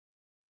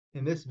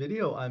In this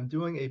video, I'm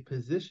doing a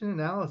position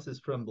analysis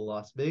from the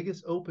Las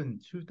Vegas Open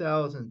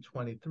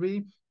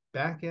 2023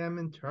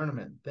 Backgammon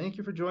Tournament. Thank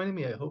you for joining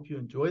me. I hope you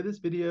enjoy this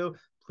video.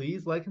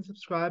 Please like and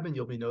subscribe, and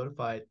you'll be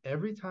notified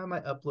every time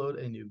I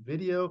upload a new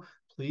video.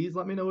 Please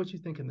let me know what you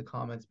think in the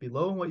comments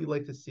below and what you'd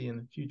like to see in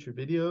the future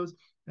videos,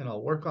 and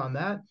I'll work on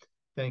that.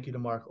 Thank you to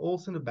Marc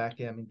Olsen of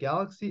Backgammon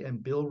Galaxy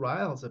and Bill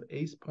Riles of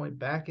Ace Point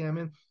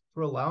Backgammon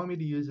for allowing me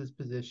to use this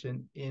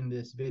position in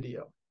this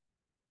video.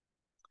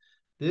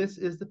 This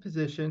is the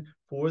position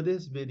for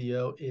this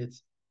video.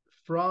 It's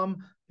from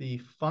the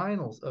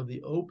finals of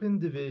the Open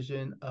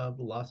Division of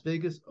the Las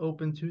Vegas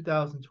Open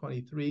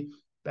 2023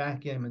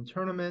 Backgammon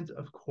Tournament,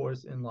 of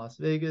course, in Las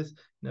Vegas,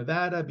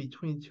 Nevada,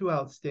 between two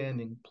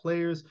outstanding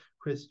players.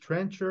 Chris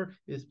Trencher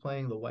is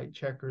playing the white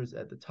checkers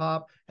at the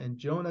top, and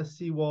Jonah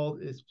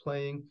Seewold is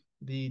playing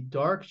the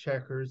dark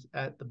checkers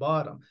at the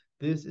bottom.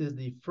 This is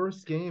the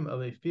first game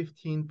of a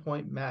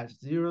 15-point match,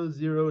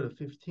 0-0 to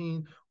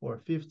 15 or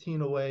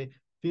 15 away.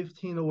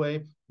 15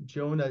 away.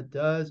 Jonah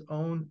does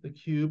own the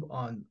cube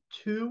on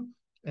 2,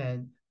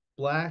 and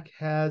black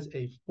has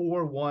a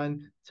 4-1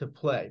 to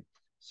play.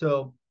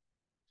 So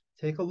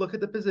take a look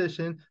at the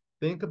position,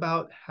 think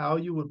about how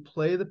you would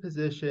play the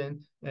position,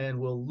 and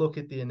we'll look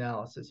at the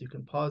analysis. You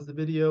can pause the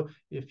video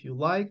if you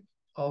like.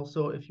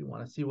 Also, if you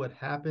want to see what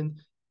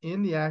happened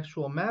in the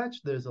actual match,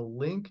 there's a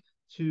link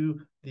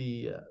to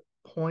the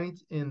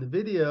point in the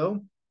video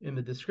in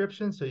the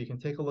description, so you can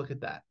take a look at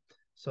that.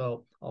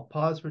 So I'll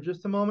pause for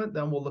just a moment,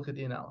 then we'll look at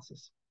the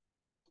analysis.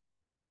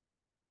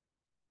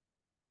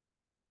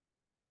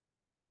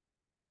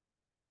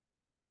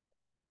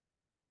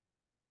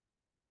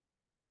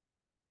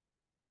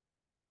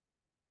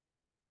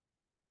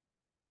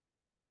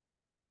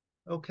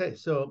 Okay,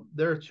 so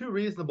there are two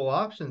reasonable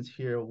options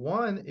here.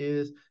 One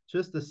is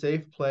just the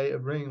safe play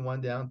of bringing one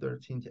down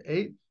 13 to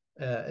 8.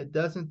 It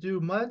doesn't do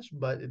much,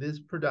 but it is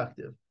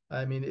productive.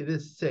 I mean, it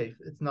is safe.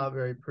 It's not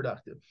very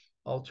productive.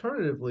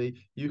 Alternatively,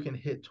 you can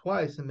hit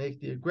twice and make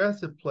the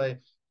aggressive play,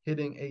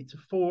 hitting 8 to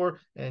 4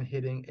 and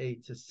hitting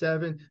 8 to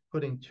 7,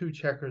 putting 2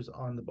 checkers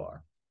on the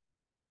bar.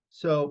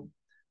 So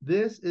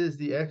this is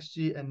the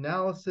XG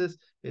analysis.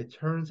 It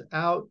turns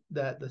out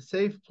that the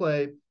safe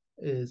play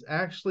is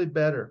actually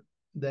better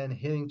than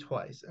hitting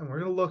twice, and we're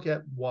going to look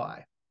at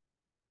why.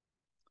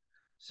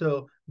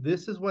 So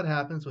this is what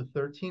happens with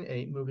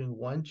 13-8, moving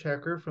one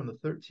checker from the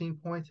 13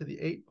 point to the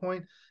 8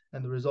 point,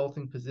 and the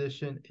resulting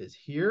position is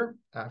here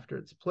after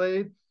it's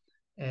played.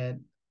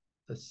 And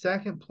the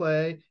second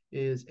play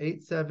is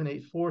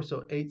 8-7, 8-4,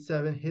 so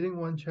 8-7 hitting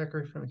one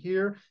checker from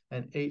here,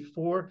 and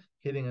 8-4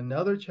 hitting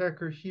another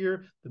checker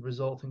here. The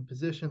resulting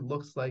position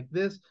looks like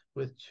this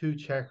with 2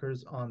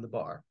 checkers on the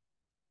bar.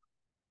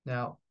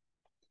 Now,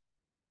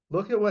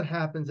 look at what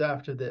happens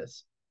after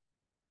this.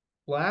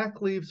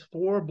 Black leaves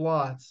 4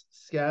 blots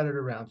scattered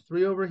around,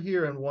 3 over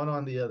here and 1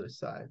 on the other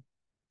side.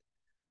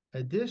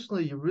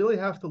 Additionally, you really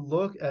have to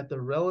look at the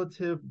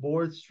relative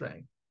board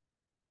strength.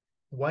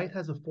 White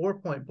has a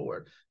 4-point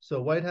board.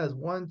 So white has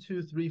 1,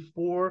 2, 3,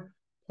 4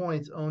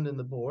 points owned in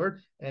the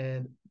board,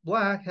 and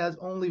black has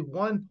only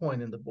 1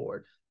 point in the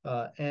board.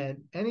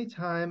 And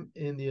anytime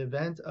in the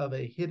event of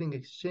a hitting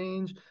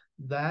exchange,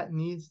 that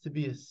needs to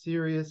be a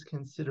serious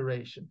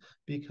consideration,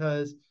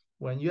 because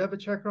when you have a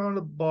checker on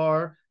the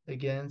bar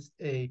against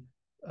a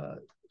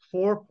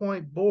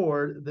 4-point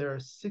board, there are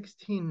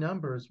 16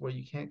 numbers where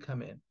you can't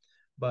come in.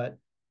 But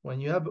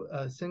when you have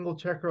a single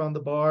checker on the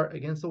bar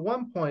against a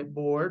 1-point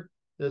board,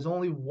 there's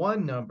only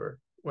 1 number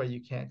where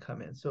you can't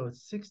come in. So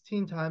it's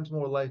 16 times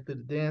more likely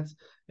to dance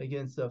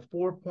against a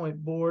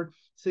 4-point board,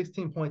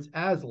 16 points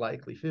as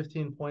likely,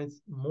 15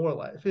 points more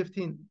like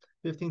 15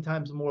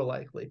 times more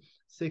likely,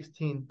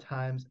 16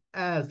 times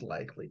as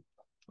likely.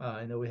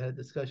 I know we had a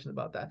discussion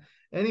about that.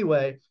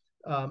 Anyway,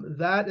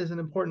 that is an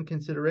important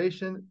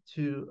consideration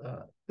to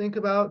think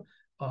about.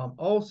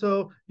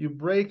 Also, you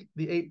break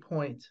the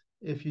 8-point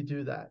if you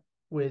do that,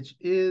 which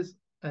is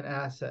an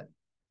asset.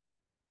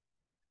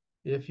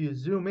 If you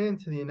zoom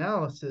into the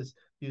analysis,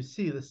 you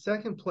see the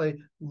second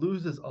play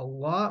loses a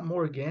lot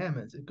more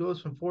gammons. It goes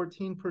from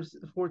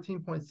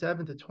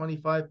 14.7 to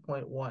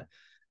 25.1.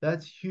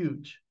 That's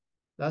huge.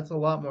 That's a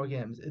lot more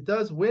gammons. It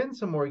does win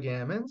some more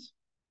gammons,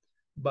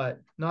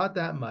 but not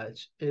that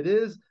much. It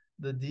is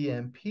the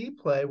DMP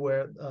play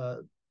where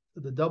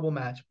the double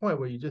match point,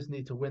 where you just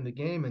need to win the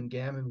game and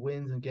gammon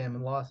wins and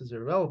gammon losses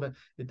are irrelevant.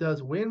 It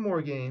does win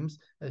more games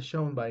as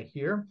shown by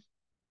here.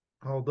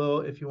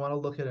 Although if you want to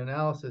look at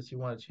analysis, you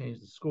want to change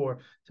the score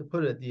to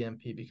put it at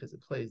DMP because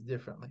it plays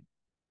differently.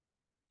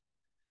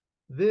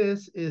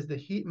 This is the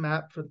heat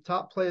map for the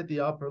top play at the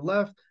upper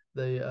left,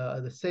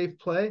 the safe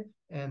play,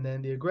 and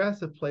then the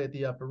aggressive play at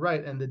the upper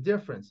right. And the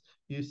difference,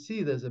 you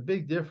see there's a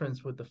big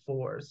difference with the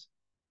 4s.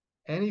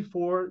 Any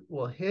 4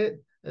 will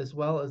hit, as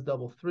well as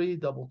double 3,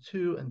 double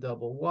 2, and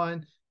double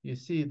 1. You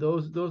see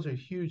those are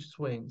huge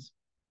swings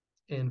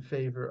in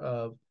favor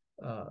of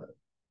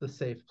the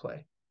safe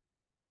play.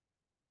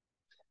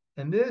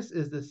 And this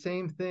is the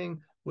same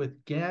thing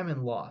with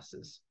gammon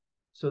losses.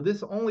 So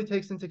this only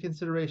takes into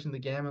consideration the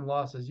gammon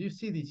losses. You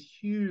see these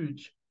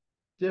huge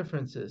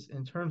differences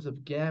in terms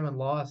of gammon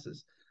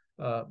losses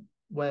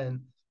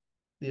when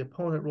the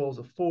opponent rolls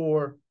a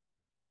 4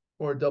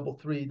 or double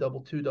 3,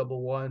 double 2,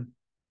 double 1,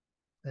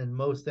 and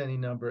most any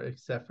number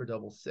except for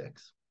double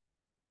 6.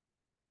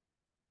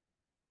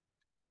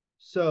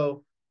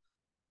 So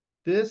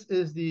this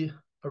is the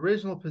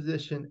original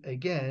position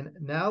again.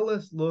 Now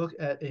let's look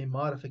at a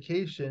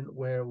modification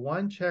where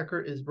one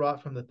checker is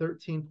brought from the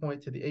 13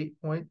 point to the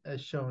 8 point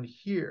as shown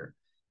here.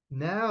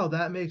 Now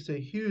that makes a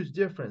huge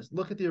difference.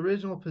 Look at the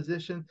original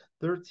position,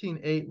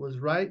 13-8 was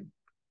right.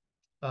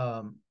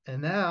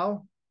 And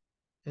now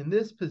in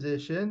this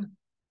position,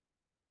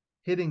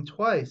 hitting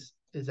twice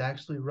is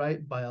actually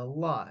right by a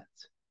lot.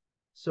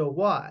 So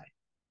why?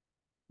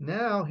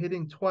 Now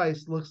hitting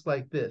twice looks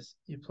like this.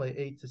 You play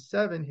 8 to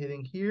 7,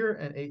 hitting here,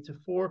 and 8 to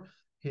 4,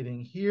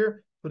 hitting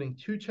here, putting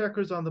 2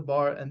 checkers on the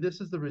bar, and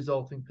this is the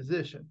resulting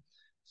position.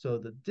 So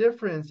the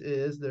difference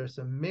is there's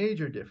some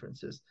major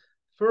differences.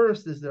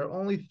 First is there are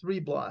only 3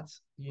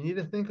 blots. You need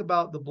to think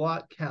about the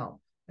blot count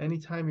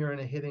anytime you're in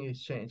a hitting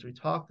exchange. We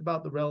talked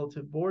about the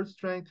relative board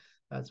strength.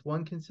 That's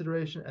one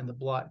consideration, and the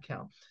blot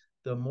count.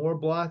 The more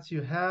blots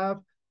you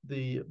have,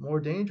 the more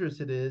dangerous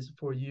it is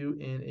for you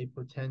in a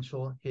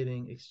potential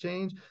hitting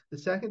exchange. The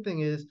second thing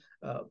is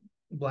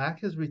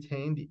black has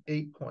retained the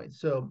 8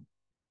 points. So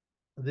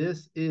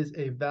this is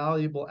a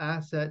valuable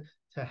asset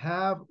to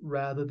have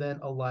rather than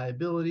a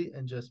liability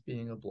and just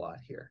being a blot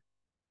here.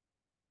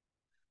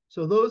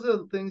 So those are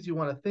the things you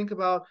want to think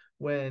about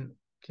when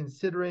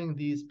considering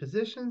these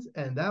positions.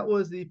 And that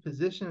was the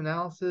position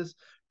analysis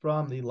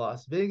from the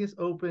Las Vegas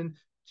Open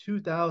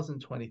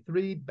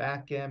 2023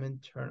 Backgammon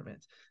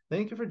Tournament.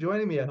 Thank you for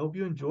joining me. I hope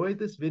you enjoyed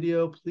this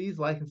video. Please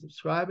like and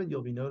subscribe, and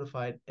you'll be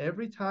notified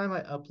every time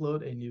I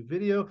upload a new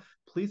video.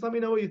 Please let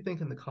me know what you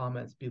think in the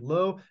comments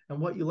below and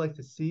what you'd like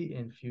to see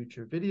in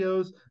future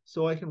videos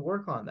so I can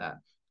work on that.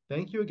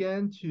 Thank you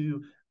again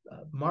to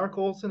Marc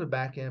Olsen of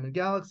Backgammon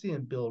Galaxy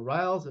and Bill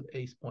Riles of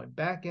Ace Point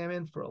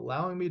Backgammon for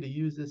allowing me to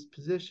use this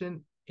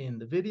position in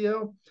the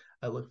video.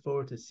 I look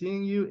forward to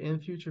seeing you in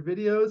future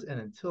videos, and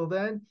until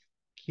then,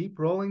 keep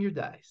rolling your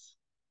dice.